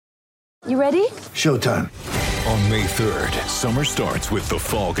You ready? Showtime. On May 3rd, summer starts with The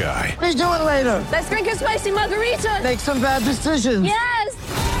Fall Guy. Let's do it later. Let's drink a spicy margarita. Make some bad decisions. Yes.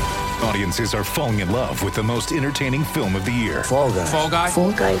 Audiences are falling in love with the most entertaining film of the year. Fall Guy. Fall Guy?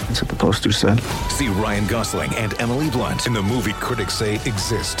 Fall guy. That's what the poster said. See Ryan Gosling and Emily Blunt in the movie critics say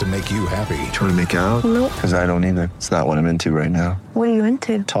exists to make you happy. Trying to make it out? Nope. Because I don't either. It's not what I'm into right now. What are you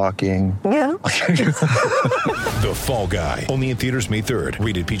into? Talking. Yeah. The Fall Guy. Only in theaters May 3rd.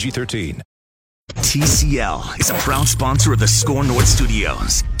 Rated PG-13. TCL is a proud sponsor of the Score North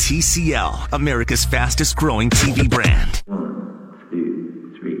Studios. TCL, America's fastest growing TV brand. 1,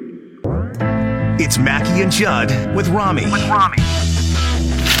 2, 3. It's Mackie and Judd with Rami. Write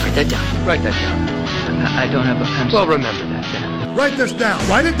that down. Write that down. I don't have a pencil. Well, remember that then. Write this down.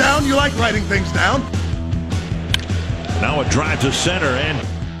 Write it down. You like writing things down. Now a drive to center and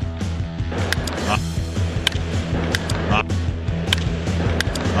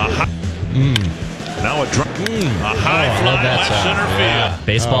now a high fly left center field.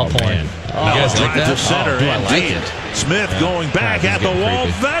 Baseball point. Now a drive to center and like deep. it. Smith going back at the wall.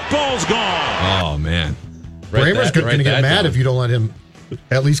 That ball's gone. Oh, man. Bramer's going to get mad if you don't let him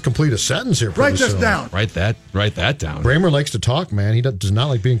at least complete a sentence here. Write this down. Write that down. Bramer likes to talk, man. He does not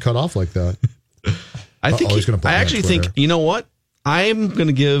like being cut off like that. I actually think, you know what? I'm going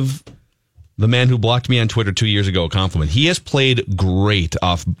to give the man who blocked me on Twitter 2 years ago a compliment. He has played great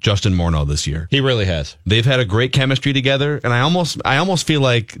off Justin Morneau this year. He really has. They've had a great chemistry together, and I almost feel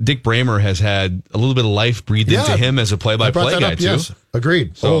like Dick Bramer has had a little bit of life breathed into him as a play-by-play guy, too. Yes.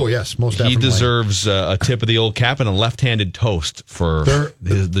 Agreed. So yes, most definitely. He deserves a tip of the old cap and a left-handed toast for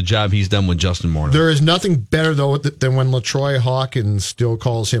the job he's done with Justin Morneau. There is nothing better, though, than when LaTroy Hawkins still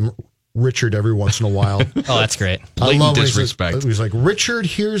calls him Richard every once in a while. Oh, that's great. I love disrespect. He's like, Richard,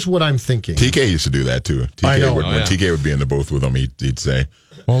 here's what I'm thinking. TK used to do that too. I know. When TK would be in the booth with him, he'd say,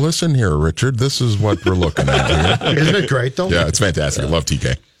 well, listen here, Richard, this is what we're looking at here. Isn't it great, though? Yeah, it's fantastic. I love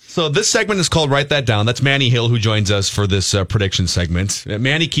TK. So this segment is called Write That Down. That's Manny Hill who joins us for this prediction segment.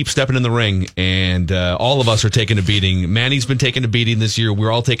 Manny keeps stepping in the ring, and all of us are taking a beating. Manny's been taking a beating this year.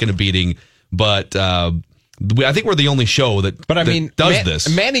 We're all taking a beating, but I think we're the only show that does this.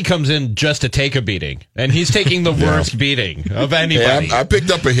 Manny comes in just to take a beating, and he's taking the worst beating of anybody. Yeah, I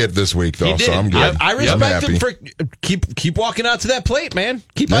picked up a hit this week, though, so I'm good. I respect him for keep walking out to that plate, man.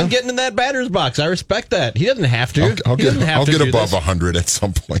 Keep on getting in that batter's box. I respect that. He doesn't have to. I'll get above 100 at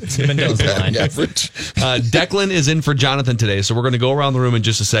some point. Average. Declan is in for Jonathan today, so we're going to go around the room in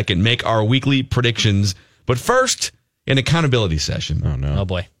just a second, make our weekly predictions. But first, an accountability session. Oh, no. Oh,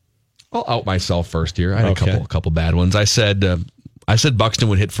 boy. I'll out myself first here. I had a couple bad ones. I said Buxton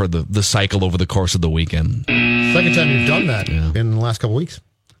would hit for the cycle over the course of the weekend. Second time you've done that in the last couple weeks.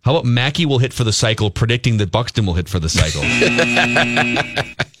 How about Mackey will hit for the cycle, predicting that Buxton will hit for the cycle?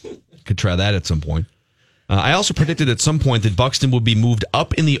 Could try that at some point. I also predicted at some point that Buxton would be moved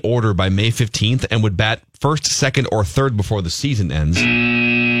up in the order by May 15th and would bat first, second, or third before the season ends.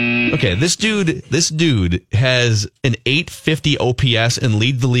 Okay, this dude has an 850 OPS and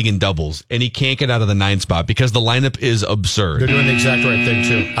leads the league in doubles, and he can't get out of the 9th spot because the lineup is absurd. They're doing the exact right thing,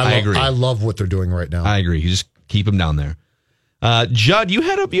 too. I agree. I love what they're doing right now. I agree. You just keep him down there. Judd, you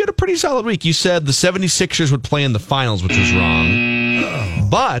had a pretty solid week. You said the 76ers would play in the finals, which was wrong.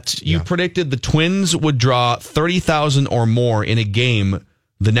 But you predicted the Twins would draw 30,000 or more in a game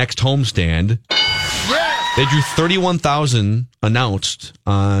the next homestand. They drew 31,000 announced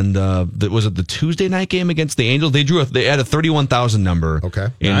on the Tuesday night game against the Angels. They had a 31,000 number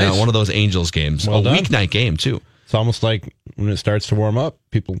in one of those Angels games. Well done. Weeknight game too. It's almost like when it starts to warm up,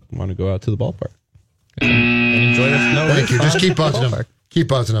 people want to go out to the ballpark and enjoy the snow. Thank you. Just keep buzzing them. Keep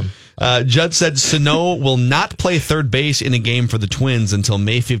buzzing them. Judd said Sano will not play third base in a game for the Twins until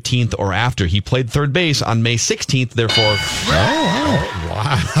May 15th or after. He played third base on May 16th, therefore. Wow.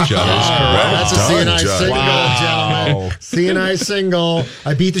 Judd is correct. That's a CNI single, gentlemen. CNI single.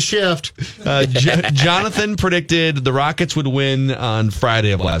 I beat the shift. Jonathan predicted the Rockets would win on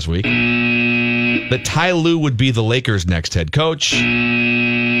Friday of last week. That Ty Lue would be the Lakers' next head coach.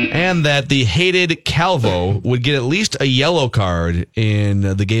 And that the hated Calvo would get at least a yellow card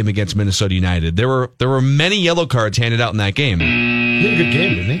in the game against Minnesota United. There were many yellow cards handed out in that game. He had a good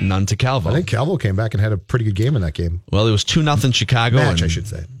game, didn't he? None to Calvo. I think Calvo came back and had a pretty good game in that game. Well, it was 2-0 Chicago. Match, I should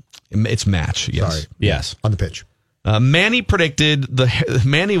say. It's match, yes. Sorry. Yes. On the pitch. Manny predicted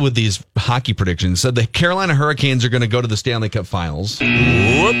Manny with these hockey predictions said the Carolina Hurricanes are going to go to the Stanley Cup Finals.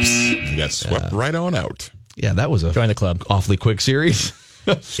 Whoops. You got swept right on out. Yeah, that was join the club. Awfully quick series.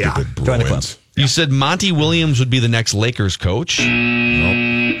 Stupid join the club. You said Monty Williams would be the next Lakers coach.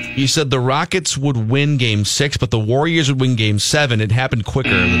 Nope. You said the Rockets would win Game 6, but the Warriors would win Game 7. It happened quicker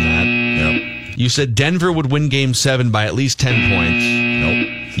than that. Yep. You said Denver would win Game 7 by at least 10 points.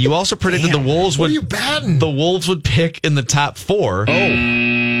 Nope. You also predicted the Wolves would. What are you batting? The Wolves would pick in the top 4. Oh.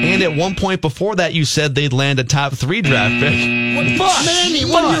 And at one point before that, you said they'd land a top 3 draft pick. Manny,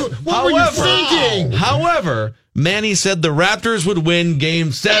 what were you thinking? However, Manny said the Raptors would win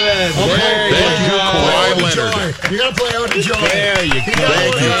Game 7. Thank you, Kawhi Leonard. You got to play out the joy. There you go.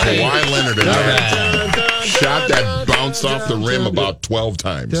 Thank you, Kawhi Leonard. Shot that bounced off the rim about 12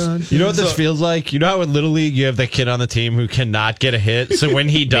 times. You know what this feels like? You know how in Little League you have that kid on the team who cannot get a hit? So when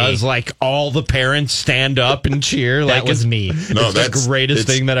he does, like, all the parents stand up and cheer. That like was me. No, it's the greatest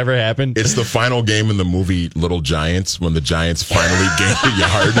thing that ever happened. It's the final game in the movie Little Giants when the Giants finally gained a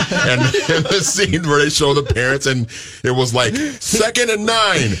yard. And the scene where they show the parents and it was like 2nd and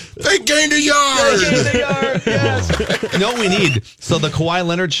 9. They gained a yard. Yes. You know what we need? So the Kawhi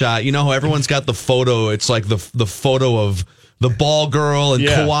Leonard shot, you know how everyone's got the photo. It's like the photo of the ball girl and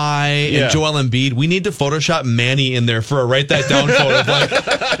Kawhi and Joel Embiid. We need to Photoshop Manny in there for a write that down photo. Like,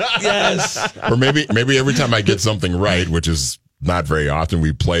 yes. Or maybe every time I get something right, which is not very often,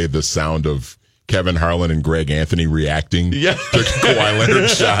 we play the sound of Kevin Harlan and Greg Anthony reacting to Kawhi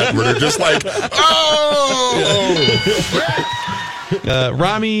Leonard's shot, where they're just like, oh!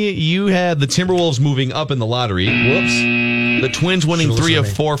 Rami, you had the Timberwolves moving up in the lottery. Whoops. The Twins winning 3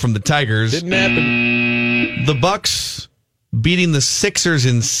 of 4 from the Tigers. Didn't happen. The Bucks beating the Sixers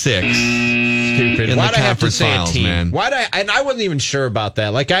in 6. Stupid. In Why'd the I have to conference say finals, a team? man. And I wasn't even sure about that.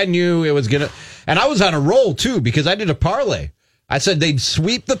 Like, I knew it was going to... And I was on a roll, too, because I did a parlay. I said they'd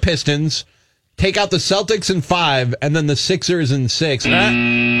sweep the Pistons, take out the Celtics in 5, and then the Sixers in 6.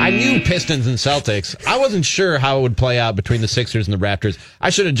 I knew Pistons and Celtics. I wasn't sure how it would play out between the Sixers and the Raptors. I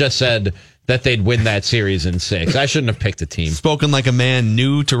should have just said that they'd win that series in 6. I shouldn't have picked a team. Spoken like a man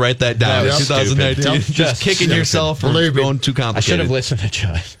new to write that down. No, 2019. stupid. Just kicking yourself for going too complicated. I should have listened to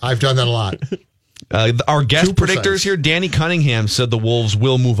Judd. I've done that a lot. Our guest 2%. predictors here, Danny Cunningham, said the Wolves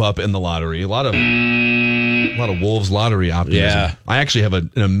will move up in the lottery. A lot of Wolves lottery optimism. Yeah. I actually have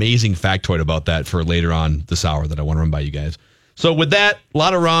an amazing factoid about that for later on this hour that I want to run by you guys. So with that, a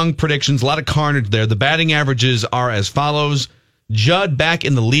lot of wrong predictions, a lot of carnage there. The batting averages are as follows. Judd back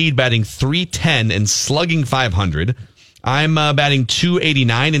in the lead, batting .310 and slugging .500. I'm batting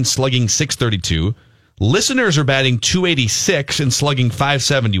 .289 and slugging .632. Listeners are batting .286 and slugging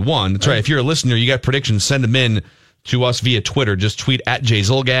 .571. That's right. If you're a listener, you got predictions, send them in to us via Twitter. Just tweet at Jay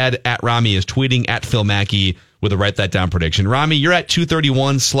Zulgad, at Rami is tweeting, at Phil Mackey with a write that down prediction. Rami, you're at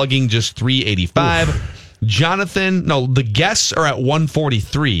 .231, slugging just .385. Oof. The guests are at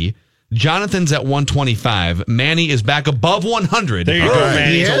 143. Jonathan's at 125. Manny is back above 100. There you go,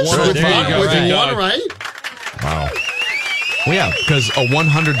 Manny. He is. There you go. With Right. one, right? Wow. Well, yeah, because a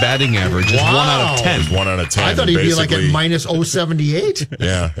 100 batting average is 1 out of 10. It's 1 out of 10. I thought he'd be like at minus 078.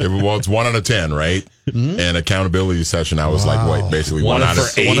 Yeah, it's 1 out of 10, right? Mm-hmm. And accountability session, I was basically 1 out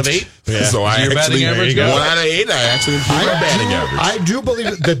of 8. 1 of 8? Yeah. So I your batting average 1 out of 8. I actually improved my batting average. I do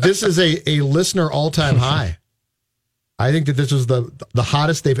believe that this is a listener all-time high. I think that this is the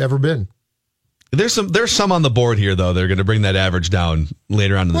hottest they've ever been. There's some on the board here, though. They're going to bring that average down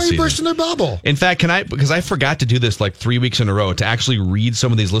later on in the season. Why are you bursting their bubble? In fact, because I forgot to do this like 3 weeks in a row to actually read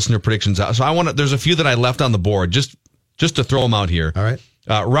some of these listener predictions out. So there's a few that I left on the board just to throw them out here. All right.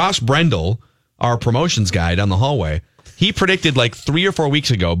 Ross Brendel, our promotions guy down the hallway, he predicted like 3 or 4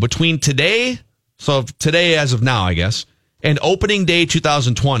 weeks ago between today as of now, I guess, and opening day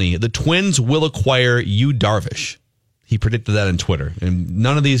 2020, the Twins will acquire Yu Darvish. He predicted that on Twitter, and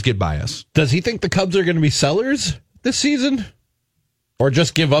none of these get by us. Does he think the Cubs are going to be sellers this season? Or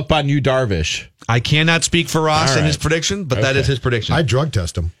just give up on Yu Darvish? I cannot speak for Ross and his prediction, but that is his prediction. I drug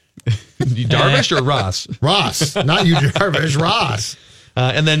test him. Yu Darvish or Ross? Ross, not Yu Darvish, Ross.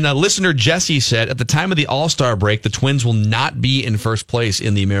 And then listener Jesse said, at the time of the All-Star break, the Twins will not be in first place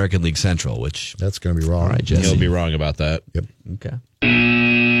in the American League Central, which... That's going to be wrong. All right, Jesse. He'll be wrong about that. Yep. Okay.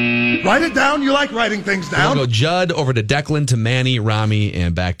 Write it down. You like writing things down. We'll go Judd, over to Declan, to Manny, Rami,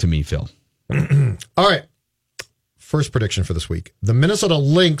 and back to me, Phil. All right. First prediction for this week. The Minnesota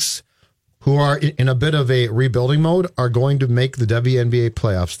Lynx, who are in a bit of a rebuilding mode, are going to make the WNBA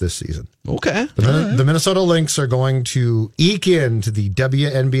playoffs this season. Okay. The Minnesota Lynx are going to eke into the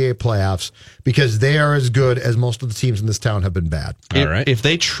WNBA playoffs because they are as good as most of the teams in this town have been bad. All right. If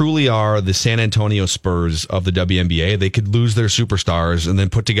they truly are the San Antonio Spurs of the WNBA, they could lose their superstars and then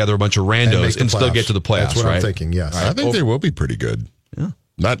put together a bunch of randos and still get to the playoffs, That's what right? I'm thinking, yes. I think they will be pretty good.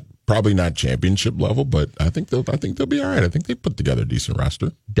 Yeah. Probably not championship level, but I think they'll be all right. I think they put together a decent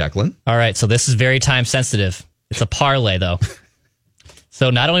roster. Declan? All right, so this is very time sensitive. It's a parlay, though. So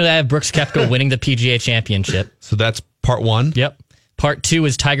not only do I have Brooks Koepka winning the PGA Championship. So that's part one? Yep. Part two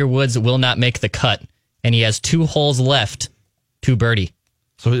is Tiger Woods will not make the cut, and he has 2 holes left to birdie.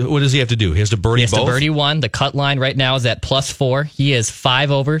 So what does he have to do? He has to birdie both? He has to birdie one. The cut line right now is at +4. He is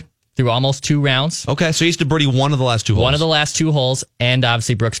 5 over through almost 2 rounds. Okay, so he has to birdie one of the last 2 holes. One of the last 2 holes, and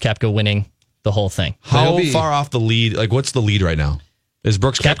obviously Brooks Koepka winning the whole thing. How far off the lead? Like, what's the lead right now? Is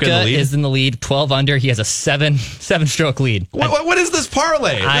Brooks Koepka in the lead? Is in the lead, 12 under. He has a 7-stroke lead. What is this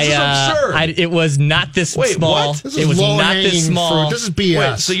parlay? This is absurd. It was not this small. What? This is low-hanging fruit. This is BS.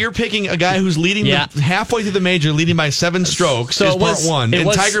 Wait, so you're picking a guy who's leading halfway through the major, leading by 7 strokes. So is part one,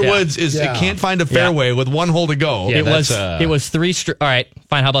 and Tiger Woods can't find a fairway with 1 hole to go. Yeah, it was 3 strokes. All right,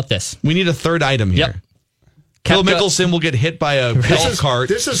 fine. How about this? We need a third item here. Yep. Phil Mickelson will get hit by a golf cart.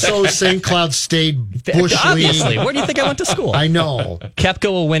 This is so St. Cloud State Bush Obviously. Where do you think I went to school? I know. Koepka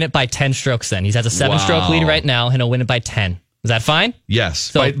will win it by 10 strokes then. He has a 7-stroke lead right now, and he'll win it by 10. Is that fine? Yes.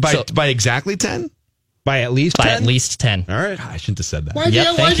 So, by exactly 10? By at least 10? By at least 10. All right. I shouldn't have said that. Why'd you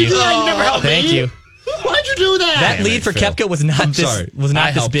do that? You never helped me. Thank you. Why'd you do that? That lead for Koepka was not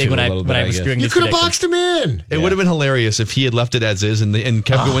this big when I was doing you this. You could have boxed him in. It would have been hilarious if he had left it as is and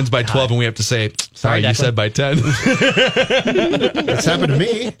Koepka wins by 12 and we have to say, sorry, you said by 10. That's happened to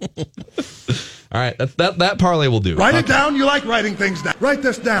me. All right, that parlay will do. Write it down. You like writing things down. Write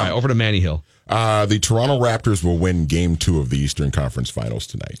this down. All right, over to Manny Hill. The Toronto Raptors will win Game 2 of the Eastern Conference Finals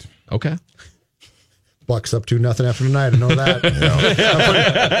tonight. Okay. Bucks up 2-0 after tonight. I know that.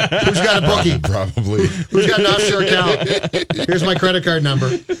 Who's got a bookie? Probably. Who's got an offshore account? Here's my credit card number.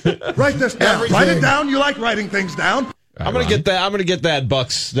 Write this down. Everything. Write it down. You like writing things down. I'm gonna get that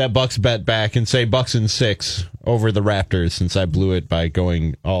Bucks bet back and say Bucks in 6 over the Raptors since I blew it by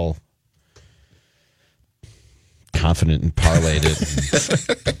going all confident and parlayed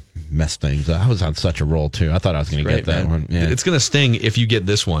it. And messed things up. I was on such a roll too. I thought I was going to get that one. Yeah. It's going to sting if you get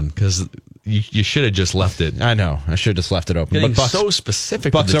this one because you should have just left it. I know. I should have just left it open. Getting but Bucks, so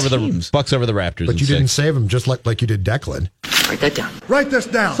specific. Bucks with over the Bucks over the Raptors. But you didn't save him just like you did Declan. Write that down. Write this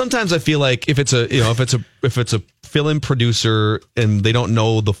down. Sometimes I feel like if it's a fill-in producer and they don't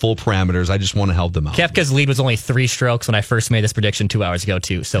know the full parameters, I just want to help them out. Koepka's lead was only 3 strokes when I first made this prediction 2 hours ago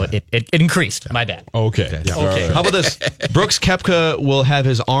too, so it increased. My bad. Okay. How about this? Brooks Koepka will have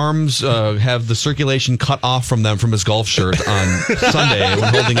his arms have the circulation cut off from them from his golf shirt on Sunday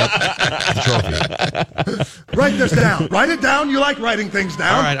when holding up the trophy. Write this down. Write it down. You like writing things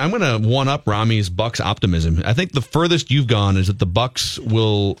down. All right, I'm going to one up Rami's Bucks optimism. I think the furthest you've gone is that the Bucks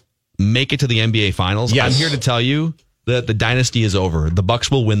will make it to the NBA Finals. Yes. I'm here to tell you that the dynasty is over. The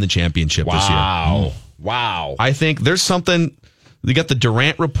Bucks will win the championship this year. Wow. I think there's something. They got the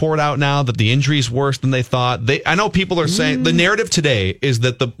Durant report out now that the injury's worse than they thought. I know people are saying the narrative today is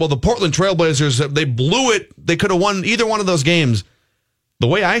that the Portland Trailblazers, they blew it. They could have won either one of those games. The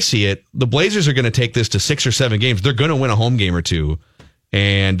way I see it, the Blazers are going to take this to 6 or 7 games. They're going to win a home game or two.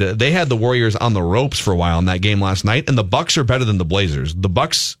 And they had the Warriors on the ropes for a while in that game last night. And the Bucks are better than the Blazers. The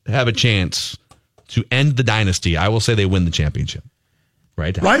Bucks have a chance to end the dynasty. I will say they win the championship.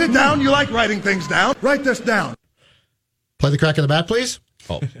 Right? Write it down. You like writing things down. Write this down. Play the crack of the bat, please.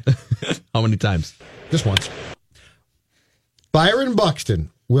 Oh. How many times? Just once. Byron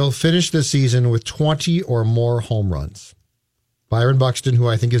Buxton will finish the season with 20 or more home runs. Byron Buxton, who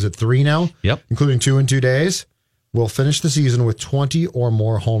I think is at 3 now, including 2 in 2 days, will finish the season with 20 or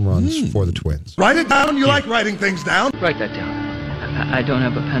more home runs for the Twins. Write it down. You like writing things down. Write that down. I don't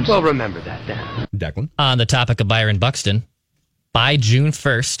have a pencil. Well, remember that, Dan. Declan? On the topic of Byron Buxton, by June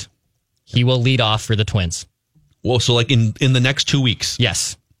 1st, he will lead off for the Twins. Well, so like in the next 2 weeks?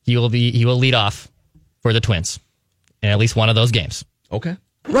 Yes. He will lead off for the Twins in at least one of those games. Okay.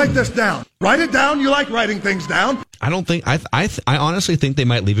 Write this down. Write it down. You like writing things down. I don't think I honestly think they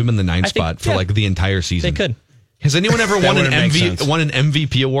might leave him in the 9th spot for like the entire season. They could. Has anyone ever won an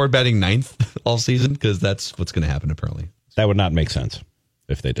MVP award batting 9th all season? Because that's what's going to happen apparently. That would not make sense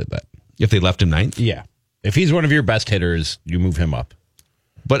if they did that. If they left him 9th? Yeah. If he's one of your best hitters, you move him up.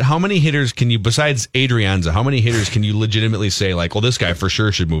 But how many hitters can you, besides Adrianza, how many hitters can you legitimately say, like, well, this guy for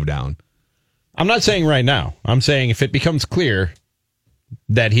sure should move down? I'm not saying right now. I'm saying if it becomes clear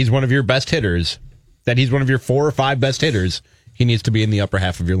that he's one of your best hitters, that he's one of your 4 or 5 best hitters, he needs to be in the upper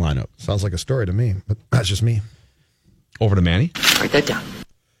half of your lineup. Sounds like a story to me, but that's just me. Over to Manny. Write that down.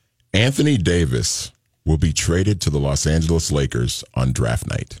 Anthony Davis will be traded to the Los Angeles Lakers on draft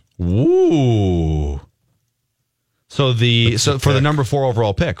night. Ooh. So for the number 4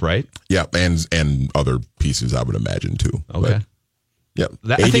 overall pick, right? Yeah, and other pieces I would imagine too. Okay.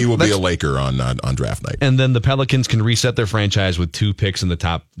 But, AD will be a Laker on draft night. And then the Pelicans can reset their franchise with 2 picks in the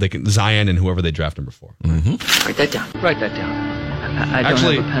top. They can Zion and whoever they draft number 4. Mm-hmm. Write that down. Write that down. I don't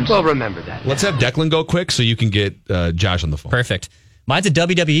Actually, have a pencil. Well, remember that. Let's have Declan go quick so you can get Josh on the phone. Perfect. Mine's a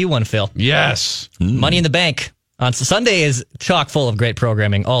WWE one, Phil. Yes. Money in the Bank. On Sunday is chock full of great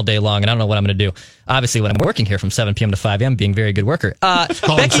programming all day long, and I don't know what I'm going to do. Obviously, when I'm working here from 7 p.m. to 5 a.m., being a very good worker.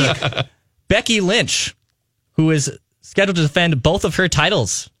 Becky Lynch, who is scheduled to defend both of her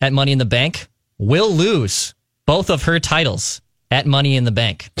titles at Money in the Bank, will lose both of her titles at Money in the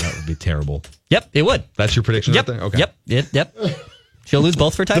Bank. That would be terrible. Yep, it would. That's your prediction Yep. right there? Okay. Yep. She'll lose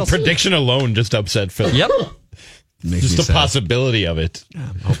both of her titles. The prediction alone just upset Phil. Yep. Makes Just me the sad. possibility of it. I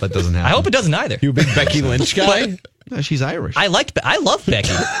hope that doesn't happen. I hope it doesn't either. You a big Becky Lynch guy? No, she's Irish. I love Becky.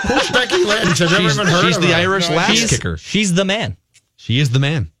 Who's Becky Lynch? I've never even heard She's of the her. Irish lass kicker. She's the man. She is the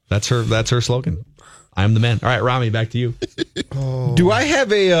man. That's her slogan. I'm the man. All right, Rami, back to you. Do I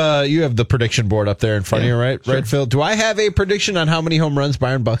have a? You have the prediction board up there in front of you, right? Sure. Right, Phil. Do I have a prediction on how many home runs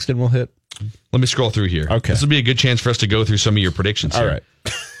Byron Buxton will hit? Let me scroll through here. Okay. This will be a good chance for us to go through some of your predictions here. All right.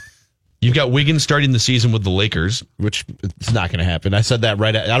 You've got Wiggins starting the season with the Lakers. Which it's not going to happen. I said that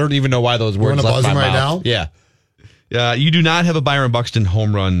right. I don't even know why those words wanna left buzz my him right mouth. now? Yeah. You do not have a Byron Buxton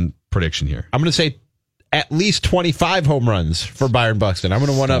home run prediction here. I'm going to say at least 25 home runs for Byron Buxton. I'm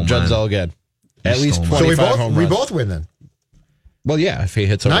going to one up Judd Zulgad. At least 25 home runs. we both win then. Well, yeah, if he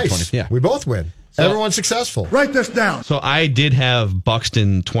hits over Nice. 20. Yeah. We both win. Everyone's successful. Write this down. So I did have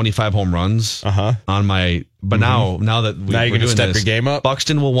Buxton 25 home runs on my, but now that Now you're we're gonna doing step this, your game up?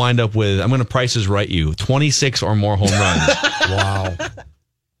 Buxton will wind up with, I'm going to Price is Right you, 26 or more home runs. Wow.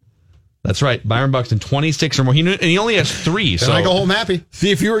 That's right. Byron Buxton, 26 or more. And he only has 3. Then So I go home happy.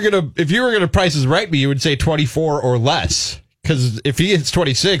 See, if you were gonna Prices Right me, you would say 24 or less. Because if he hits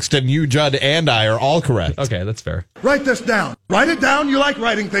 26, then you, Judd, and I are all correct. Okay, that's fair. Write this down. Write it down. You like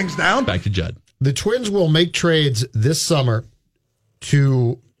writing things down. Back to Judd. The Twins will make trades this summer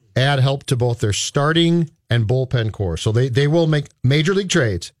to add help to both their starting and bullpen core. So they will make major league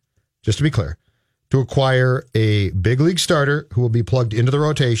trades, just to be clear, to acquire a big league starter who will be plugged into the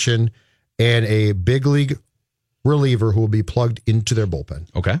rotation and a big league reliever who will be plugged into their bullpen.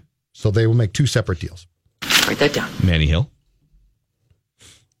 Okay. So they will make 2 separate deals. Write that down. Manny Hill.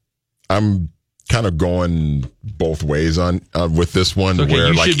 I'm kind of going both ways on with this one, Okay, where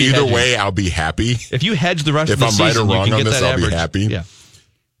you like should be either hedging. way, I'll be happy. If you hedge the rest If of the I'm season, right or you wrong can on get this, that I'll be average. happy. Yeah.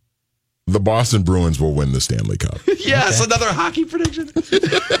 The Boston Bruins will win the Stanley Cup. Yes, another hockey prediction.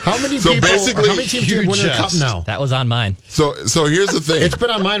 How many So people? basically, How many teams do you win the cup now? That was on mine. So here's the thing. It's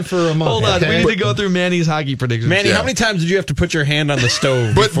been on mine for a month. Hold on, okay? we need to go through Manny's hockey predictions. Manny, Yeah. how many times did you have to put your hand on the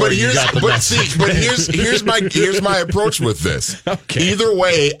stove before But you here's got the message? here's my approach with this. Okay. Either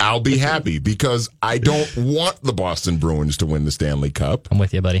way, I'll be happy because I don't want the Boston Bruins to win the Stanley Cup. I'm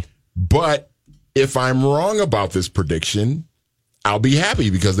with you, buddy. But if I'm wrong about this prediction, I'll be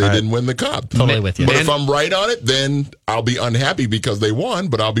happy because they didn't win the cup. Totally with you. But if I'm right on it, then I'll be unhappy because they won,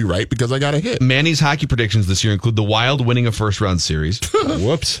 but I'll be right because I got a hit. Manny's hockey predictions this year include the Wild winning a first-round series.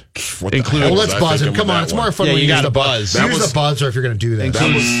 Whoops. What the Include- hell Well, was let's I buzz him. thinking Come with on, that it's one? more fun Yeah, when you you use gotta the buzz. buzz. That Use was- the buzzer if you're going to do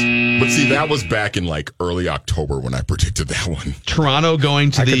that. But see, that was back in like early October when I predicted that one. Toronto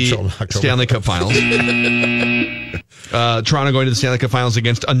going to I the control October. Stanley Cup Finals. Toronto going to the Stanley Cup Finals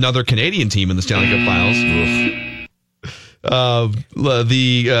against another Canadian team in the Stanley Cup Finals.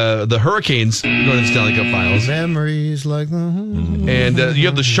 The Hurricanes going to the Stanley Cup Finals. Memories like the... And you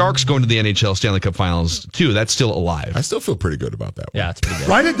have the Sharks going to the NHL Stanley Cup Finals, too. That's still alive. I still feel pretty good about that one. Yeah, it's pretty good.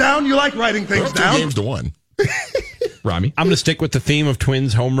 Write it down. You like writing There things are 2 down. games to 1. Rami? I'm going to stick with the theme of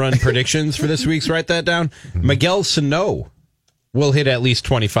Twins home run predictions for this week's. Write that down. Miguel Sano will hit at least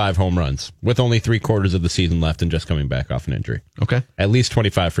 25 home runs with only 3/4 of the season left and just coming back off an injury. Okay. At least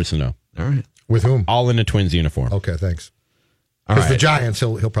 25 for Sano. All right. With whom? All in a Twins uniform. Okay, thanks. All Because right. the Giants,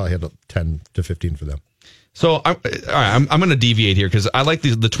 he'll probably hit 10 to 15 for them. So, I'm going to deviate here because I like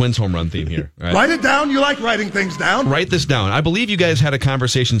the Twins home run theme here. All right? Write it down. You like writing things down. Write this down. I believe you guys had a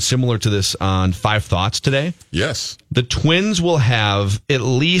conversation similar to this on 5 Thoughts today. Yes. The Twins will have at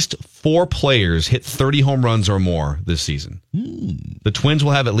least 4 players hit 30 home runs or more this season. The Twins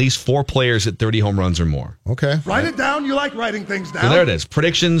will have at least 4 players hit 30 home runs or more. Okay. Write it down. You like writing things down. So there it is.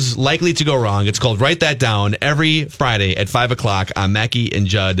 Predictions likely to go wrong. It's called Write That Down every Friday at 5 o'clock on Mackey and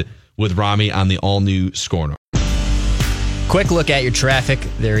Judd with Rami on the all-new Score North. Quick look at your traffic.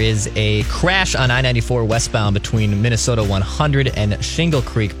 There is a crash on I-94 westbound between Minnesota 100 and Shingle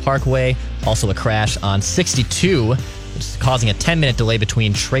Creek Parkway. Also a crash on 62, which is causing a 10-minute delay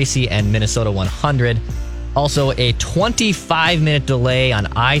between Tracy and Minnesota 100. Also a 25-minute delay on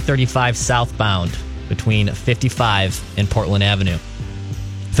I-35 southbound between 55 and Portland Avenue.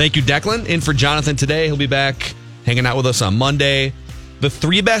 Thank you, Declan. In for Jonathan today. He'll be back hanging out with us on Monday. The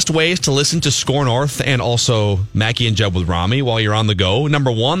 3 best ways to listen to Score North and also Mackie and Judd with Rami while you're on the go.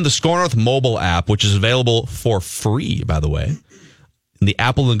 Number 1, the Score North mobile app, which is available for free, by the way, in the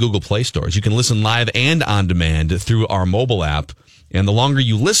Apple and Google Play stores. You can listen live and on demand through our mobile app. And the longer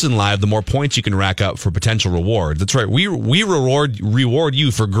you listen live, the more points you can rack up for potential rewards. That's right. We reward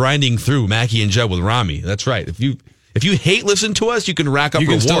you for grinding through Mackie and Judd with Rami. That's right. If you hate listening to us, you can rack up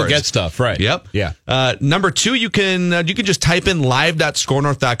rewards. You can still get stuff, right? Yep. Yeah. Number 2, you can just type in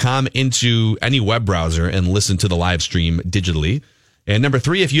live.scorenorth.com into any web browser and listen to the live stream digitally. And number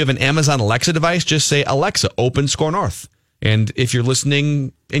 3, if you have an Amazon Alexa device, just say, Alexa, open Score North. And if you're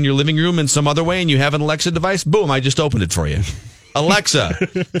listening in your living room in some other way and you have an Alexa device, boom, I just opened it for you. Alexa,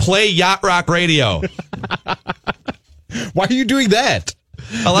 play Yacht Rock Radio. Why are you doing that?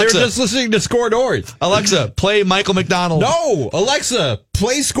 Alexa, they're just listening to Score North. Alexa, play Michael McDonald. No, Alexa,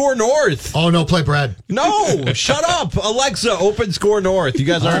 play Score North. Oh, no, play Brad. No, shut up. Alexa, open Score North. You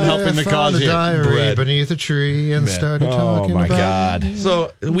guys aren't helping the cause here. I found a diary beneath a tree and started talking about God. it.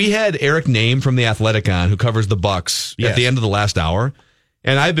 So we had Eric Name from The Athletic on, who covers the Bucks at the end of the last hour.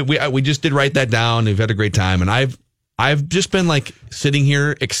 And we just did write that down. We've had a great time. And I've just been like sitting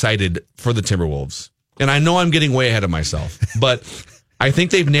here excited for the Timberwolves. And I know I'm getting way ahead of myself, but I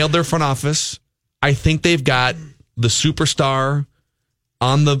think they've nailed their front office. I think they've got the superstar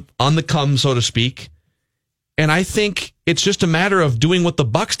on the come, so to speak. And I think it's just a matter of doing what the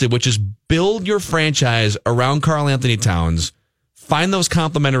Bucks did, which is build your franchise around Karl Anthony Towns, find those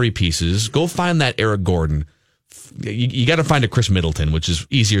complementary pieces, go find that Eric Gordon. You got to find a Chris Middleton, which is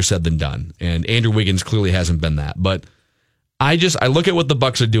easier said than done. And Andrew Wiggins clearly hasn't been that. But I look at what the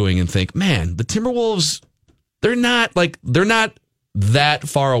Bucks are doing and think, man, the Timberwolves, they're not that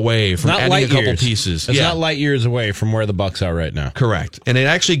far away from adding a couple pieces. It's not light years away from where the Bucks are right now. Correct. And it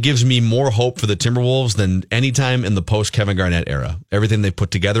actually gives me more hope for the Timberwolves than any time in the post Kevin Garnett era. Everything they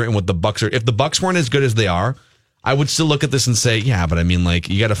put together and what the Bucks are. If the Bucks weren't as good as they are, I would still look at this and say, yeah, but I mean, like,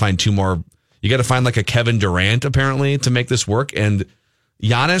 you got to find 2 more. You got to find like a Kevin Durant apparently to make this work. And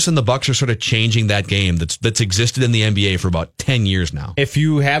Giannis and the Bucks are sort of changing that game that's existed in the NBA for about 10 years now. If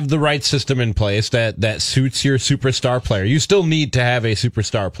you have the right system in place that suits your superstar player, you still need to have a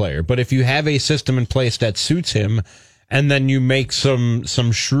superstar player. But if you have a system in place that suits him, and then you make some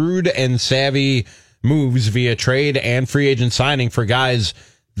shrewd and savvy moves via trade and free agent signing for guys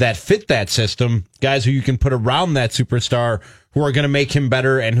that fit that system, guys who you can put around that superstar who are going to make him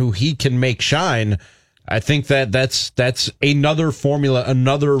better and who he can make shine, I think that's another formula,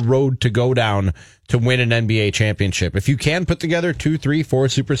 another road to go down to win an NBA championship. If you can put together 2, 3, 4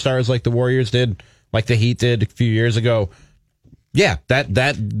 superstars like the Warriors did, like the Heat did a few years ago, yeah,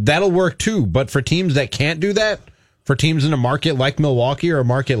 that'll work too. But for teams that can't do that, for teams in a market like Milwaukee or a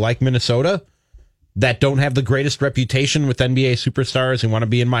market like Minnesota that don't have the greatest reputation with NBA superstars, who want to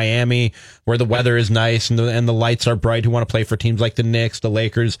be in Miami where the weather is nice and the lights are bright, who want to play for teams like the Knicks, the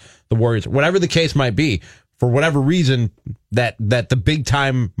Lakers, the Warriors, whatever the case might be, for whatever reason that the big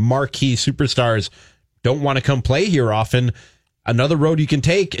time marquee superstars don't want to come play here often, another road you can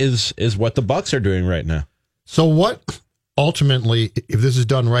take is what the Bucks are doing right now. So what ultimately, if this is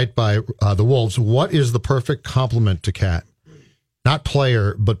done right by the Wolves, what is the perfect complement to Cat? Not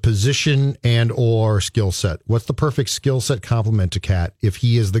player, but position and or skill set. What's the perfect skill set complement to Cat if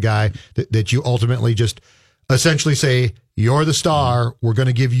he is the guy that you ultimately just essentially say, you're the star, we're going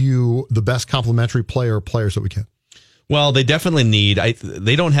to give you the best complementary players that we can? Well, they definitely need.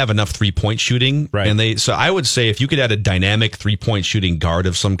 They don't have enough 3-point shooting, right? And so I would say if you could add a dynamic 3-point shooting guard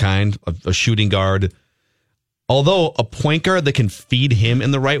of some kind, a shooting guard, although a point guard that can feed him in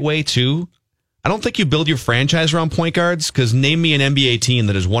the right way too. I don't think you build your franchise around point guards, because name me an NBA team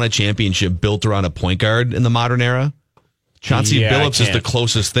that has won a championship built around a point guard in the modern era. Chauncey Billups is the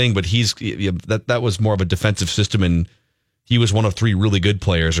closest thing, but that was more of a defensive system, and he was one of 3 really good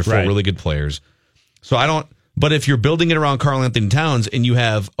players or 4 really good players. So I don't. But if you're building it around Karl Anthony Towns and you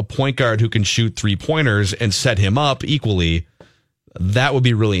have a point guard who can shoot 3-pointers and set him up equally, that would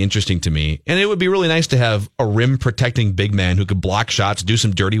be really interesting to me. And it would be really nice to have a rim protecting big man who could block shots, do some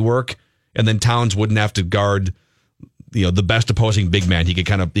dirty work. And then Towns wouldn't have to guard, the best opposing big man. He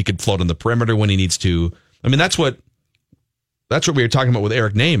could float on the perimeter when he needs to. I mean, that's what we were talking about with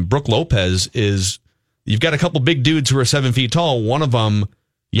Eric Name. Brook Lopez is, you've got a couple big dudes who are 7 feet tall. One of them,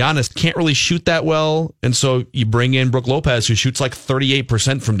 Giannis, can't really shoot that well. And so you bring in Brook Lopez, who shoots like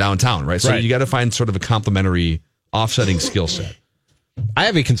 38% from downtown, right? So you got to find sort of a complementary offsetting skill set. I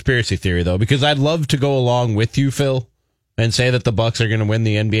have a conspiracy theory, though, because I'd love to go along with you, Phil, and say that the Bucks are going to win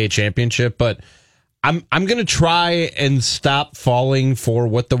the NBA championship, but I'm going to try and stop falling for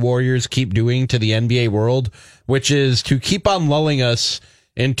what the Warriors keep doing to the NBA world, which is to keep on lulling us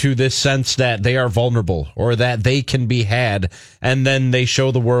into this sense that they are vulnerable or that they can be had, and then they show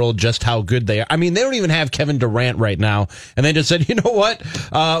the world just how good they are. I mean, they don't even have Kevin Durant right now, and they just said, you know what?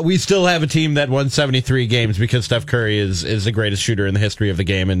 We still have a team that won 73 games because Steph Curry is the greatest shooter in the history of the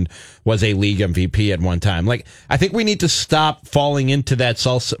game and was a league MVP at one time. Like, I think we need to stop falling into that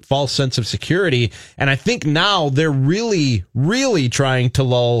false sense of security, and I think now they're really, really trying to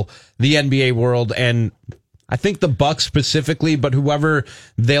lull the NBA world, and I think the Bucks specifically, but whoever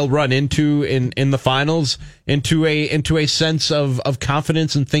they'll run into in the finals, into a sense of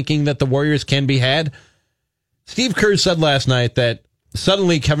confidence and thinking that the Warriors can be had. Steve Kerr said last night that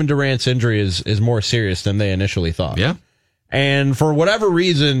suddenly Kevin Durant's injury is more serious than they initially thought. Yeah. And for whatever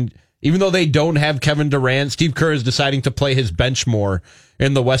reason, even though they don't have Kevin Durant, Steve Kerr is deciding to play his bench more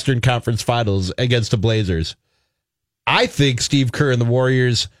in the Western Conference Finals against the Blazers. I think Steve Kerr and the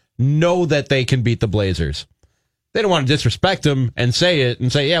Warriors know that they can beat the Blazers. They don't want to disrespect him and say,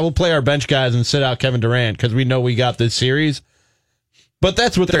 yeah, we'll play our bench guys and sit out Kevin Durant because we know we got this series. But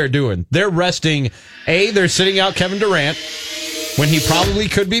that's what they're doing. They're resting. They're sitting out Kevin Durant when he probably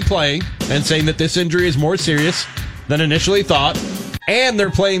could be playing and saying that this injury is more serious than initially thought. And they're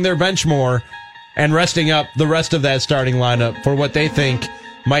playing their bench more and resting up the rest of that starting lineup for what they think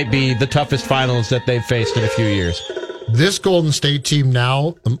might be the toughest finals that they've faced in a few years. This Golden State team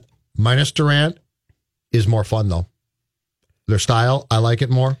now, minus Durant, is more fun though. Their style, I like it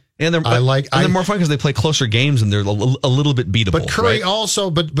more. And they're more fun because they play closer games and they're a little bit beatable. But Curry right? also,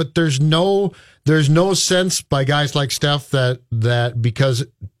 but there's no sense by guys like Steph that because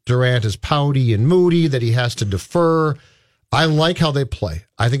Durant is pouty and moody that he has to defer. I like how they play.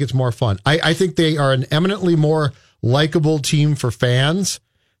 I think it's more fun. I think they are an eminently more likable team for fans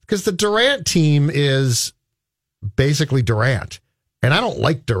because the Durant team is basically Durant, and I don't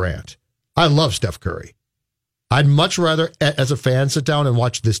like Durant. I love Steph Curry. I'd much rather, as a fan, sit down and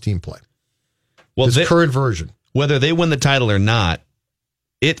watch this team play. Well, this current version. Whether they win the title or not,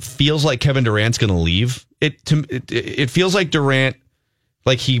 it feels like Kevin Durant's going to leave. It feels like Durant,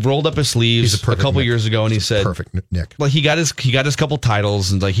 like he rolled up his sleeves a couple years ago and he said, "Perfect, Nick." Like he got his couple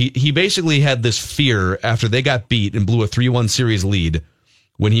titles and like he basically had this fear after they got beat and blew a 3-1 series lead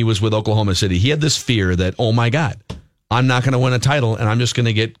when he was with Oklahoma City. He had this fear that, oh my God, I'm not going to win a title and I'm just going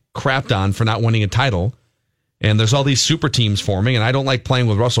to get crapped on for not winning a title. And there's all these super teams forming, and I don't like playing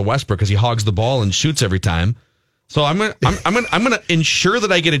with Russell Westbrook because he hogs the ball and shoots every time. So I'm gonna ensure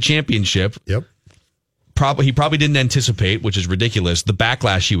that I get a championship. Yep. He probably didn't anticipate, which is ridiculous, the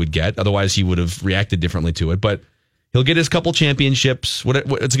backlash he would get. Otherwise, he would have reacted differently to it. But he'll get his couple championships. What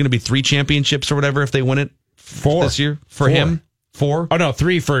it's going to be 3 championships or whatever if they win it 4 this year for him. 4? Oh no,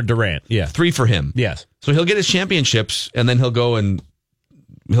 3 for Durant. Yeah, 3 for him. Yes. So he'll get his championships, and then he'll go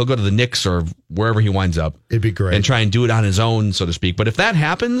to the Knicks or wherever he winds up. It'd be great. And try and do it on his own, so to speak. But if that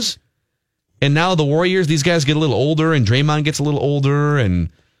happens, and now the Warriors, these guys get a little older, and Draymond gets a little older, and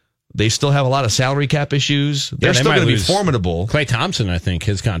they still have a lot of salary cap issues, they're still going to be formidable. Klay Thompson, I think,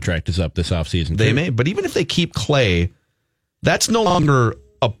 his contract is up this offseason. They may. But even if they keep Klay, that's no longer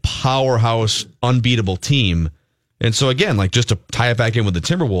a powerhouse, unbeatable team. And so, again, like just to tie it back in with the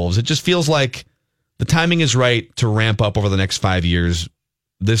Timberwolves, it just feels like the timing is right to ramp up over the next 5 years.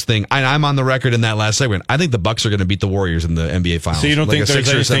 This thing, I'm on the record in that last segment. I think the Bucks are going to beat the Warriors in the NBA Finals. So you don't think there's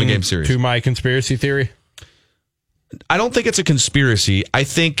a 6 or 7 game anything series. To my conspiracy theory? I don't think it's a conspiracy. I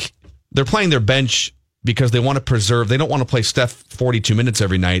think they're playing their bench because they want to preserve. They don't want to play Steph 42 minutes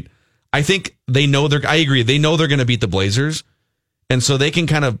every night. I think they know I agree. They know they're going to beat the Blazers, and so they can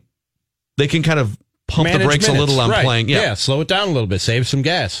kind of pump the brakes a little on playing. Yeah, slow it down a little bit, save some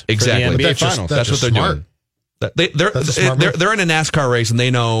gas. Exactly. For the NBA Finals. That's what they're doing. They're in a NASCAR race and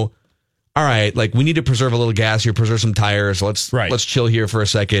they know, all right, like we need to preserve a little gas here, preserve some tires. Let's chill here for a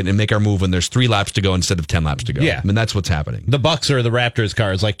second and make our move when there's 3 laps to go instead of 10 laps to go. Yeah. I mean, that's what's happening. The Bucks are the Raptors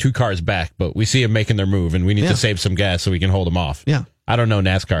cars, like 2 cars back, but we see them making their move and we need to save some gas so we can hold them off. Yeah. I don't know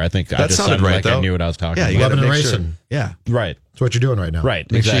NASCAR. I think that I just sounded right, though. I knew what I was talking about. You Loving make racing. Sure. Yeah. Right. That's what you're doing right now. Right.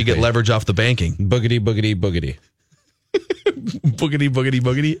 Make sure you get leverage off the banking. Boogity, boogity, boogity. Boogity, boogity,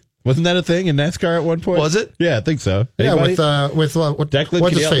 boogity. Wasn't that a thing in NASCAR at one point? Was it? Yeah, I think so. Anybody? Yeah, with Declan,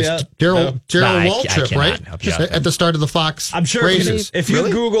 what's his face? Daryl Waltrip, right? Just at the start of the Fox. I'm sure races. if you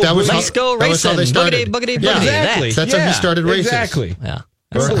Google that was Let's go racing, boogity, boogity, yeah. Exactly. That's how he started races. Exactly. Yeah.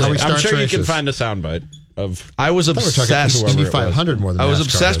 Or how he I'm starts sure races. you can find a soundbite of. I was obsessed. Indy 500 more than I was NASCAR,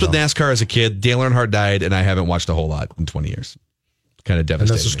 obsessed with NASCAR as a kid. Dale Earnhardt died, and I haven't watched a whole lot in 20 years. Kind of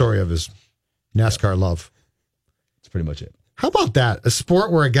devastating. And that's the story of his NASCAR love. That's pretty much it. How about that? A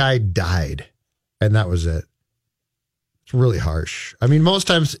sport where a guy died and that was it. It's really harsh. I mean, most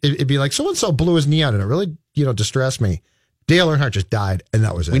times it'd be like, so-and-so blew his knee out, and it really, distressed me. Dale Earnhardt just died, and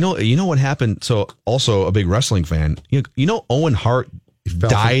that was it. You know what happened? So, also a big wrestling fan. You know Owen Hart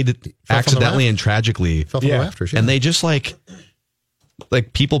died accidentally and tragically. Fell from the rafters, yeah. And they just like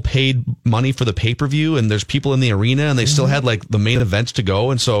people paid money for the pay-per-view, and there's people in the arena, and they still had like the main events to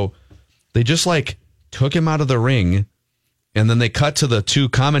go, and so they just like took him out of the ring, and then they cut to the two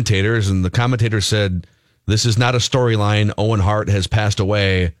commentators, and the commentator said, "This is not a storyline. Owen Hart has passed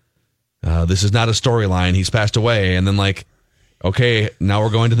away. This is not a storyline. He's passed away." And then like, okay, now we're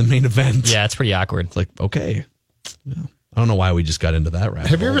going to the main event. Yeah, it's pretty awkward. It's like, okay. Yeah. I don't know why we just got into that rabbit hole.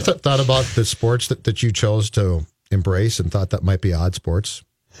 Have you ever thought about the sports that you chose to embrace and thought that might be odd sports?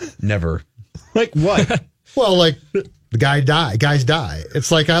 Never. Like what? Well, like the guys die.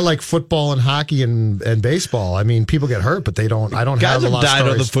 It's like I like football and hockey and baseball. I mean, people get hurt, but they don't. I don't guys have a lot died of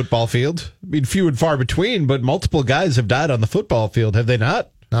on the stories. football field. I mean, few and far between, but multiple guys have died on the football field, have they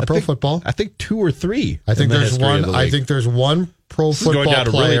not? Not pro football. I think 2 or 3. I think there's one. I think there's one pro football going down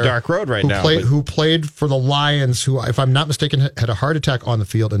a player really dark road right now. Who played for the Lions? Who, if I'm not mistaken, had a heart attack on the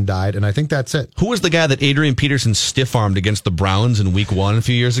field and died. And I think that's it. Who was the guy that Adrian Peterson stiff-armed against the Browns in Week 1 a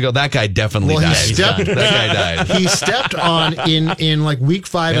few years ago? That guy definitely died. That guy died. He stepped on in like Week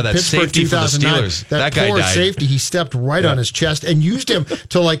 5 in Pittsburgh 2009. That guy poor died. safety. He stepped right on his chest and used him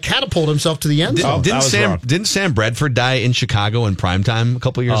to like catapult himself to the end zone. Didn't Sam Bradford die in Chicago in primetime a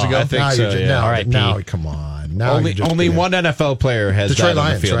couple years ago? I think so. Now, All right, now, come on. Now only one NFL player has Detroit died on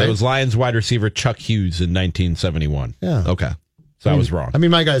Lions, the field. right? It was Lions wide receiver Chuck Hughes in 1971. Yeah. Okay. So I was wrong. I mean,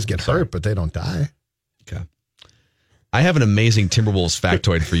 my guys get hurt, but they don't die. Okay. I have an amazing Timberwolves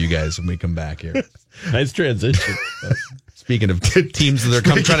factoid for you guys when we come back here. Nice transition. Speaking of teams that are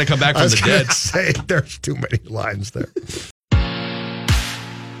trying to come back from the dead. Say there's too many lines there.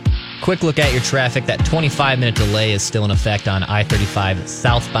 Quick look at your traffic. That 25-minute delay is still in effect on I-35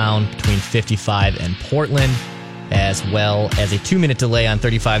 southbound between 55 and Portland, as well as a 2-minute delay on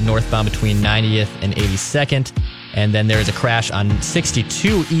 35 northbound between 90th and 82nd. And then there is a crash on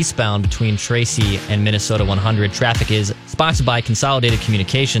 62 eastbound between Tracy and Minnesota 100. Traffic is sponsored by Consolidated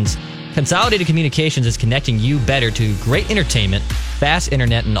Communications. Consolidated Communications is connecting you better to great entertainment, fast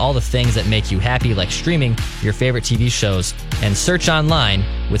internet, and all the things that make you happy, like streaming your favorite TV shows and search online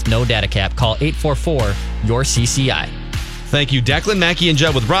with no data cap. Call 844-YOUR-CCI. Thank you, Declan, Mackey, and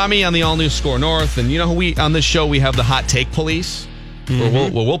Judd with Rami on the all-new Score North. And you know, on this show, we have the Hot Take Police,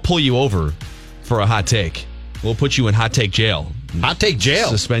 where we'll pull you over for a hot take. We'll put you in hot take jail. Hot take jail?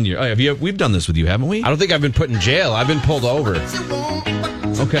 Suspend you. Oh, we've done this with you, haven't we? I don't think I've been put in jail. I've been pulled over.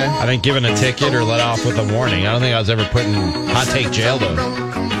 Okay. I've been given a ticket or let off with a warning. I don't think I was ever put in hot take jail, though.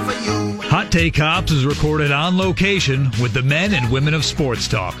 Hot Take Cops is recorded on location with the men and women of Sports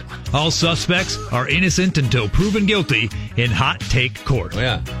Talk. All suspects are innocent until proven guilty in Hot Take Court. Oh,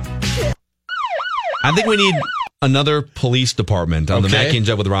 yeah. I think we need another police department on the Mackey and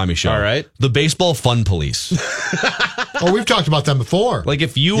Judd with Rami show. All right. The Baseball Fun Police. Oh, we've talked about them before. Like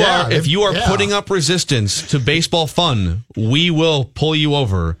if you are putting up resistance to baseball fun, we will pull you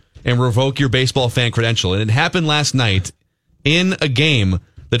over and revoke your baseball fan credential. And it happened last night in a game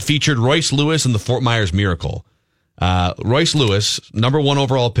that featured Royce Lewis and the Fort Myers Miracle. Royce Lewis, number 1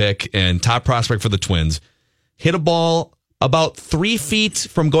 overall pick and top prospect for the Twins, hit a ball about 3 feet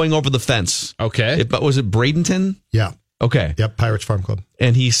from going over the fence. Okay. Was it Bradenton? Yeah. Okay. Yep. Pirates Farm Club.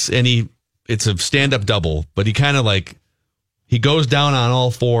 And it's a stand-up double, but he kind of he goes down on all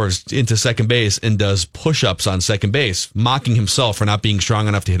fours into second base and does push-ups on second base, mocking himself for not being strong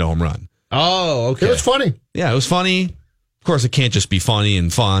enough to hit a home run. Oh, okay. It was funny. Yeah, it was funny. Of course, it can't just be funny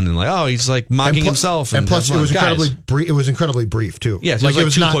and fun and he's mocking himself. And plus, it was incredibly brief too. Yeah, so it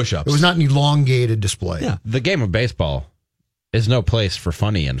was 2 push-ups. It was not an elongated display. Yeah. The game of baseball is no place for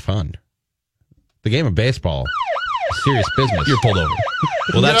funny and fun. The game of baseball is serious business. You're pulled over.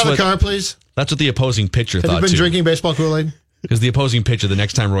 Well, that's what the car, please. That's what the opposing pitcher thought too. Have you been drinking baseball Kool-Aid? Because the opposing pitcher, the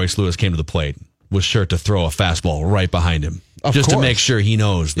next time Royce Lewis came to the plate, was sure to throw a fastball right behind him, to make sure he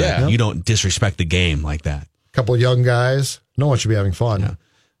knows that you don't disrespect the game like that. Couple young guys. No one should be having fun. Yeah.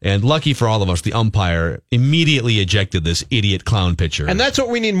 And lucky for all of us, the umpire immediately ejected this idiot clown pitcher. And that's what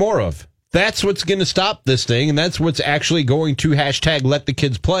we need more of. That's what's going to stop this thing, and that's what's actually going to #let the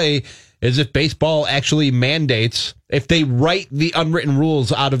kids play, is if baseball actually mandates, if they write the unwritten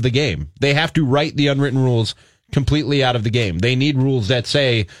rules out of the game. They have to write the unwritten rules completely out of the game. They need rules that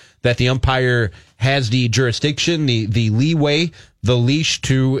say that the umpire has the jurisdiction, the leeway, the leash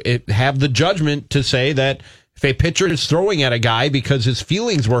to have the judgment to say that if a pitcher is throwing at a guy because his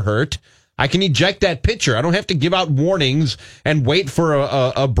feelings were hurt, I can eject that pitcher. I don't have to give out warnings and wait for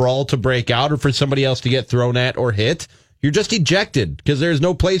a brawl to break out or for somebody else to get thrown at or hit. You're just ejected because there's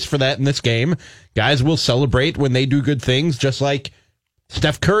no place for that in this game. Guys will celebrate when they do good things, just like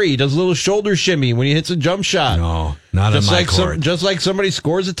Steph Curry does a little shoulder shimmy when he hits a jump shot. No, not on my court. Just like somebody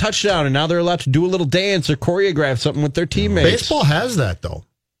scores a touchdown and now they're allowed to do a little dance or choreograph something with their teammates. Baseball has that, though.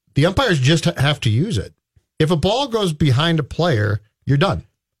 The umpires just have to use it. If a ball goes behind a player, you're done.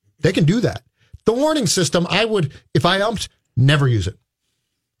 They can do that. The warning system, if I umped, never use it.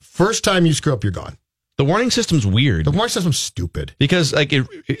 First time you screw up, you're gone. The warning system's weird. The warning system's stupid. Because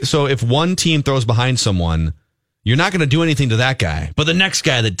so if one team throws behind someone, you're not going to do anything to that guy, but the next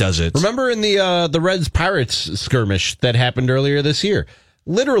guy that does it. Remember in the Reds Pirates skirmish that happened earlier this year?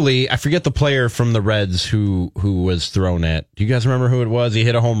 Literally, I forget the player from the Reds who was thrown at. Do you guys remember who it was? He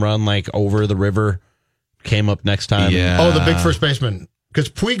hit a home run like over the river, came up next time. Yeah. Oh, the big first baseman. Because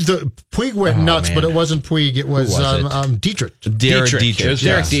Puig went nuts, man. But it wasn't Puig. It was Dietrich. Derek Dietrich. It was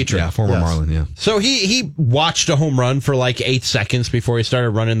Derek Dietrich. Yeah, former Marlin, yeah. So he watched a home run for like 8 seconds before he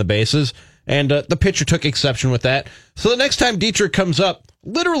started running the bases, and the pitcher took exception with that. So the next time Dietrich comes up,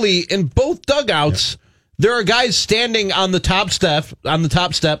 literally in both dugouts, there are guys standing on the top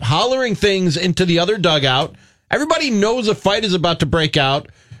step, hollering things into the other dugout. Everybody knows a fight is about to break out.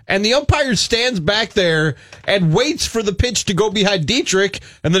 And the umpire stands back there and waits for the pitch to go behind Dietrich,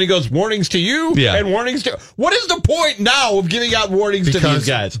 and then he goes, warnings to you and warnings to... What is the point now of giving out warnings to these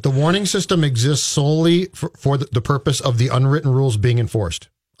guys? The warning system exists solely for the purpose of the unwritten rules being enforced.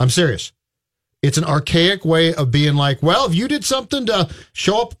 I'm serious. It's an archaic way of being like, well, if you did something to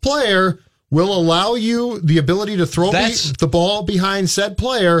show up a player, we'll allow you the ability to throw the ball behind said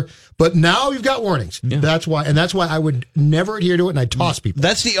player, but now you've got warnings. Yeah. That's why I would never adhere to it, and I toss people.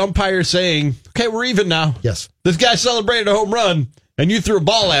 That's the umpire saying, okay, we're even now. Yes. This guy celebrated a home run, and you threw a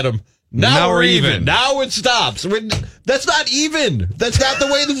ball at him. Now we're even. Now it stops. That's not even. That's not the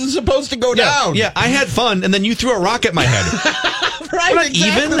way this is supposed to go down. Yeah, I had fun, and then you threw a rock at my head. Right, not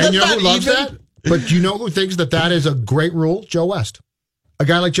exactly. Even. And you know who loves that? But do you know who thinks that is a great rule? Joe West. A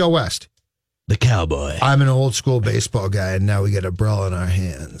guy like Joe West. The cowboy. I'm an old school baseball guy, and now we get a brawl in our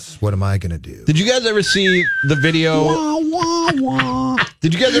hands. What am I going to do? Did you guys ever see the video?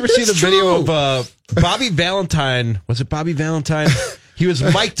 Did you guys ever see the video of Bobby Valentine? Was it Bobby Valentine? He was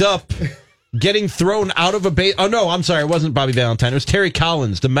mic'd up, getting thrown out of a base. Oh, no, I'm sorry. It wasn't Bobby Valentine. It was Terry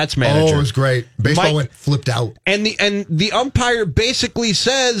Collins, the Mets manager. Oh, it was great. Baseball went flipped out. And the umpire basically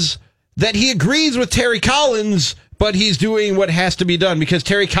says that he agrees with Terry Collins, but he's doing what has to be done because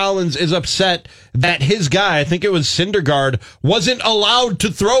Terry Collins is upset that his guy, I think it was Syndergaard, wasn't allowed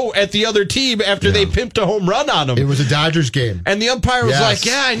to throw at the other team after they pimped a home run on him. It was a Dodgers game. And the umpire was like,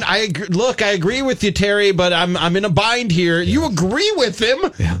 yeah, I agree. Look, I agree with you, Terry, but I'm in a bind here. Yeah. You agree with him?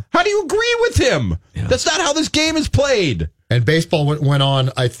 Yeah. How do you agree with him? Yeah. That's not how this game is played. And baseball went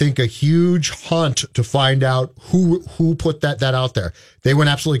on, I think, a huge hunt to find out who put that out there. They went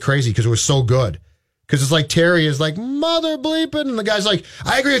absolutely crazy because it was so good. Because it's like Terry is like, mother bleeping. And the guy's like,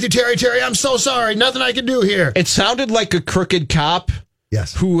 I agree with you, Terry. Terry, I'm so sorry. Nothing I can do here. It sounded like a crooked cop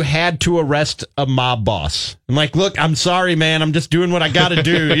who had to arrest a mob boss. I'm like, look, I'm sorry, man. I'm just doing what I got to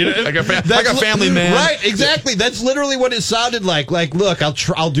do. You know? like a family man. Right, exactly. That's literally what it sounded like. Like, look,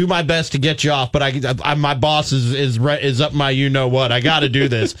 I'll do my best to get you off, but my boss is up my you-know-what. I got to do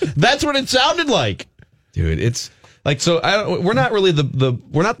this. That's what it sounded like. Dude, it's... Like, so we're not really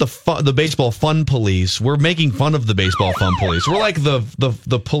we're not the baseball fun police. We're making fun of the baseball fun police. We're like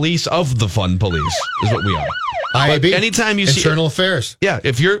the police of the fun police is what we are. IAB. Anytime you see Internal Affairs. Yeah,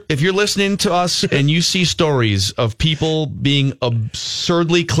 if you're listening to us and you see stories of people being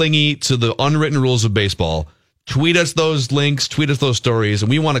absurdly clingy to the unwritten rules of baseball, tweet us those links, tweet us those stories,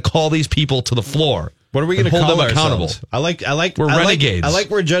 and we want to call these people to the floor. What are we going to call them accountable? I like. We're renegades. I like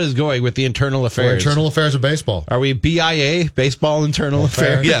where Judd is going with the internal affairs. We're internal affairs of baseball. Are we BIA, baseball internal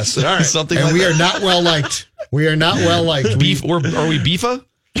affairs? Yes. All right. Something. And like we that. are not well liked. We are not well liked. Are we BIFA?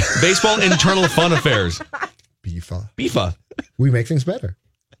 Baseball internal fun affairs. BIFA. We make things better.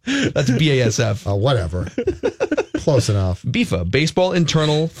 That's BASF. Whatever. Close enough. BIFA. Baseball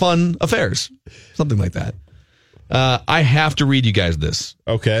internal fun affairs. Something like that. I have to read you guys this.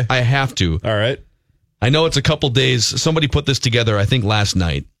 Okay. I have to. All right. I know it's a couple days. Somebody put this together, I think, last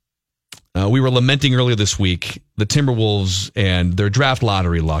night. We were lamenting earlier this week the Timberwolves and their draft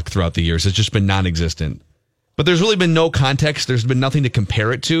lottery luck throughout the years has just been non-existent. But there's really been no context. There's been nothing to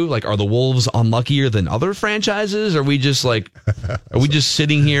compare it to. Like, are the Wolves unluckier than other franchises? Are we just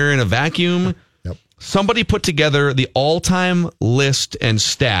sitting here in a vacuum? Yep. somebody put together the all-time list and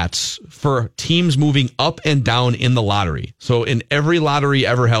stats for teams moving up and down in the lottery. So in every lottery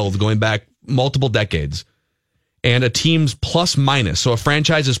ever held, going back multiple decades, and a team's plus minus. So a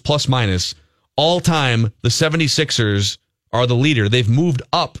franchise's plus minus. All time, the 76ers are the leader. They've moved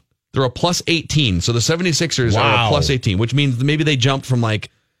up. They're a plus 18. So the 76ers are a plus 18, which means maybe they jump from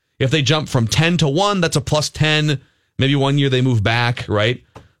if they jump from 10 to 1, that's a plus 10. Maybe one year they move back, right?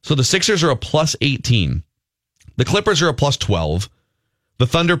 So the Sixers are a plus 18. The Clippers are a plus 12. The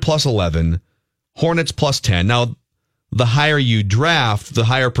Thunder plus 11. Hornets plus 10. Now, the higher you draft, the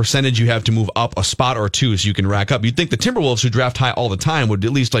higher percentage you have to move up a spot or two so you can rack up. You'd think the Timberwolves, who draft high all the time, would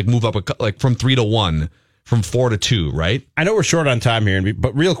at least move up from 3 to 1, from 4 to 2, right? I know we're short on time here,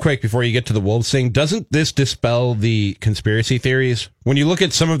 but real quick before you get to the Wolves thing, doesn't this dispel the conspiracy theories? When you look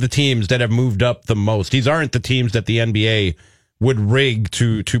at some of the teams that have moved up the most, these aren't the teams that the NBA would rig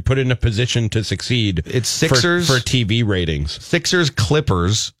to put in a position to succeed. It's Sixers for TV ratings. Sixers,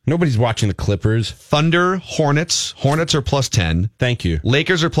 Clippers. Nobody's watching the Clippers. Thunder, Hornets. Hornets are plus 10. Thank you.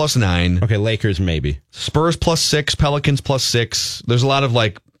 Lakers are plus 9. Okay, Lakers maybe. Spurs plus 6. Pelicans plus 6. There's a lot of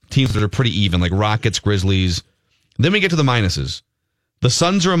teams that are pretty even, like Rockets, Grizzlies. Then we get to the minuses. The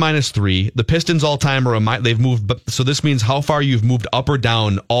Suns are a minus 3. The Pistons all time are they've moved. So this means how far you've moved up or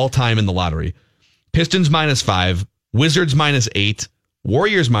down all time in the lottery. Pistons minus 5. Wizards minus 8,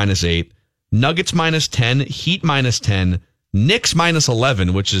 Warriors minus 8, Nuggets minus 10, Heat minus 10, Knicks minus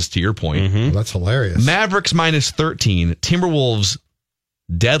 11, which is to your point. Mm-hmm. Well, that's hilarious. Mavericks minus 13, Timberwolves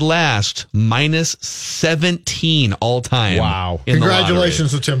dead last, minus 17 all time. Wow.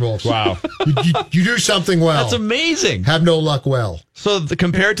 Congratulations to Timberwolves. Wow. you do something well. That's amazing. Have no luck well. So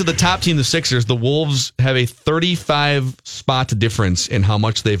compared to the top team, the Sixers, the Wolves have a 35 spot difference in how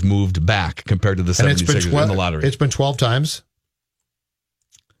much they've moved back compared to the 76ers in the lottery. It's been 12 times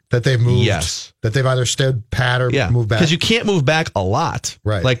that they've moved. Yes. That they've either stood pat or moved back. Because you can't move back a lot.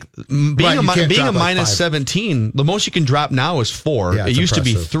 Right. Being a minus 17, the most you can drop now is 4. Yeah, it used to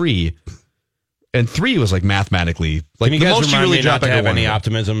be 3. And 3 was mathematically. Can you the guys most you remind really me drop not to have any one.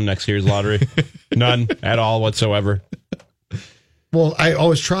 optimism next year's lottery? None at all whatsoever. Well, I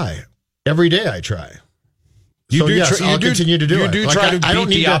always try. Every day I try. I'll continue to do it. You do try to beat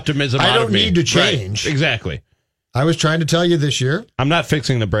the optimism out of me. I don't need to change. Right. Exactly. I was trying to tell you this year. I'm not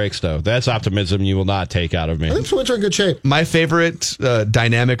fixing the brakes, though. That's optimism you will not take out of me. I think Twins are in good shape. My favorite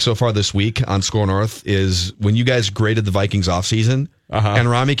dynamic so far this week on Score North is when you guys graded the Vikings offseason, and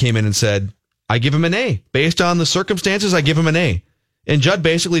Rami came in and said, I give him an A. Based on the circumstances, I give him an A. And Judd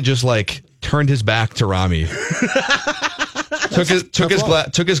basically just turned his back to Rami.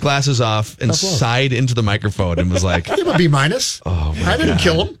 took his glasses off and sighed into the microphone and was like, I give him a B minus. Oh, I didn't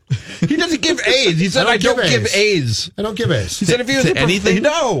kill him. He doesn't give A's. He said, I don't give A's. I don't give A's. He said, if he was anything,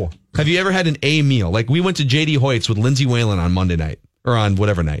 no. Have you ever had an A meal? We went to J.D. Hoyt's with Lindsay Whalen on Monday night or on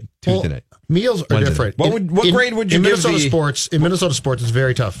whatever night, Tuesday night. Meals are Wednesday. different. What grade would you in give Minnesota sports? In Minnesota sports, it's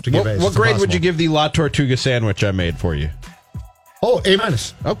very tough to give A's. What grade would you give the La Tortuga sandwich I made for you? Oh, A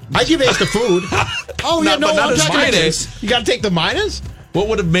minus. Oh, I give A's to food. not as minus. You got to take the minus. What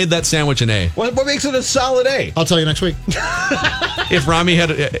would have made that sandwich an A? What makes it a solid A? I'll tell you next week. If Rami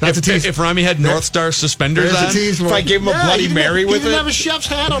had if Rami had North Star suspenders on, if I gave him a Bloody Mary with it, he didn't have a chef's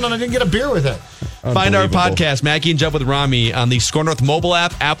hat on, and I didn't get a beer with it. Find our podcast, Mackie and Judd with Rami, on the Score North mobile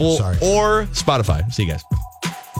app, Apple, or Spotify. See you guys.